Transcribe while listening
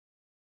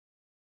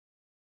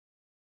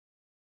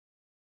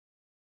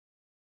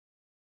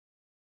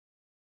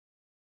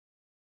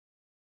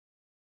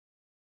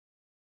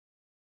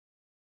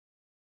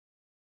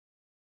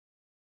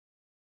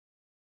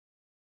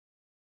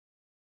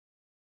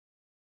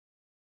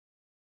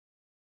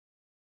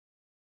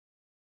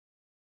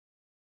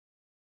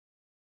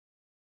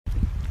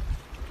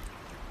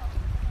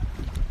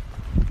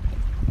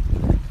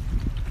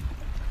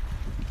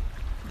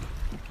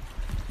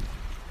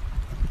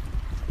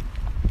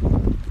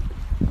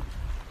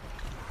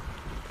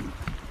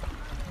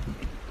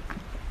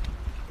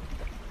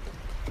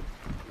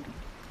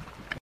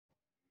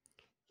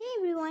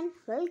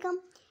welcome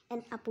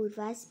in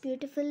Apurva's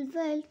beautiful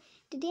world.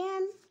 Today I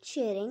am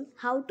sharing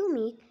how to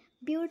make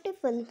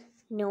beautiful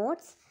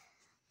notes.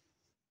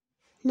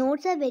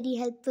 Notes are very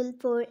helpful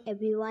for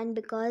everyone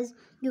because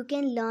you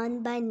can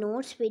learn by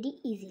notes very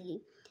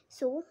easily.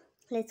 So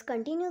let's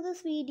continue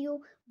this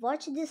video.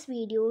 Watch this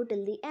video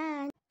till the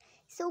end.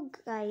 So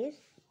guys,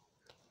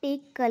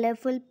 take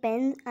colorful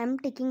pens. I'm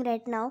taking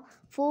right now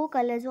 4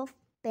 colors of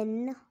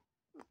pen: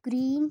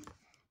 green,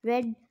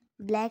 red,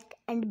 black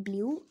and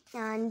blue,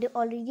 and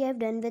already I've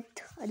done with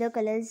other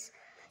colors.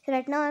 So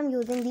right now I'm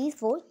using these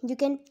 4. You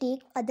can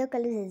take other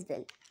colors as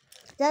well.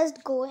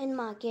 Just go in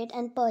market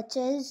and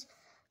purchase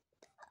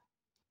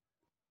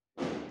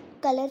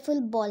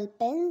colorful ball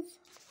pens,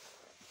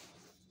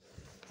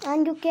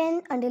 and you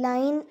can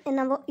underline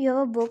in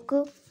your book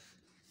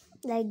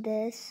like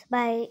this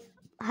by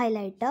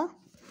highlighter.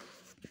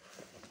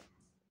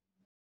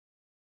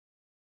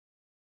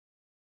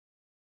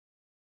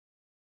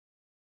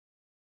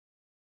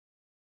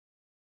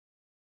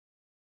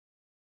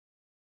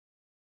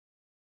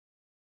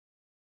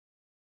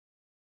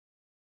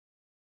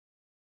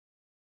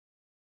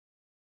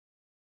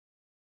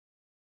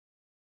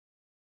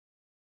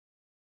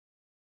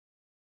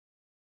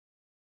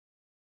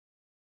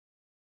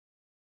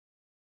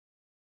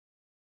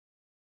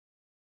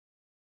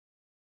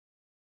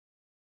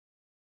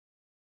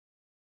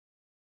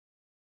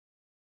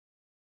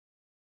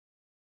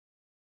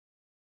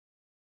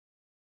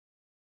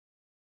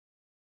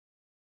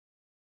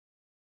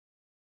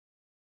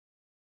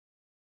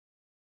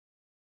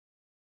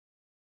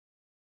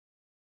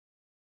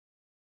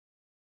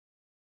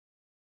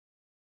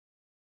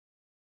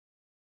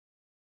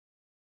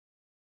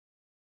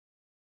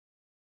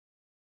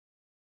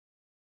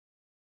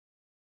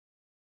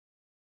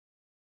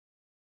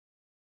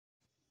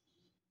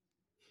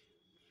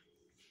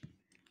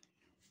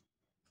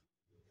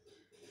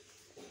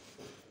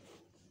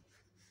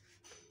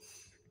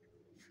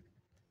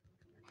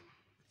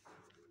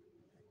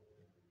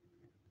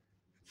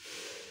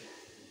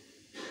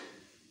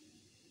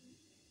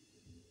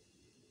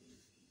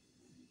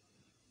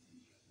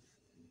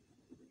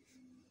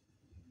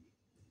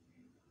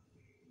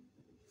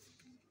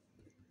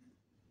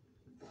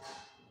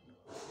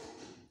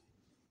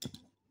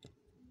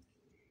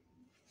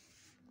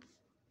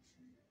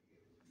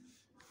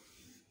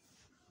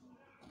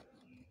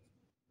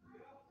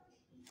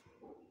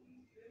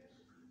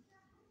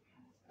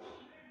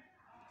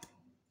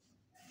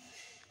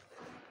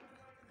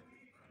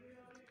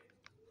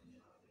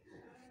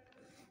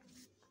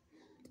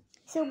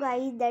 So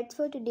guys, that's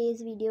for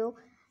today's video.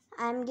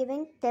 I'm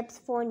giving tips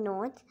for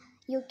notes.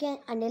 You can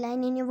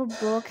underline in your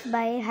books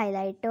by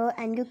highlighter,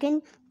 and you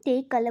can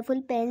take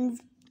colorful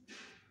pens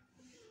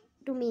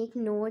to make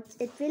notes.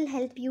 It will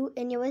help you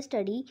in your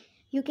study.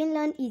 You can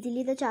learn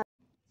easily the chapter.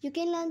 You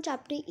can learn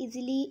chapter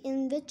easily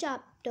in the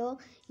chapter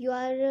you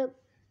are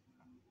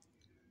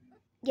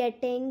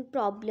getting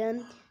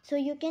problem. So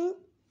you can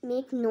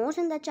make notes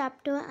in the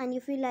chapter, and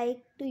if you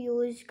like to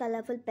use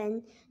colorful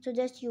pens, so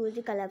just use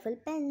the colorful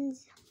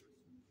pens.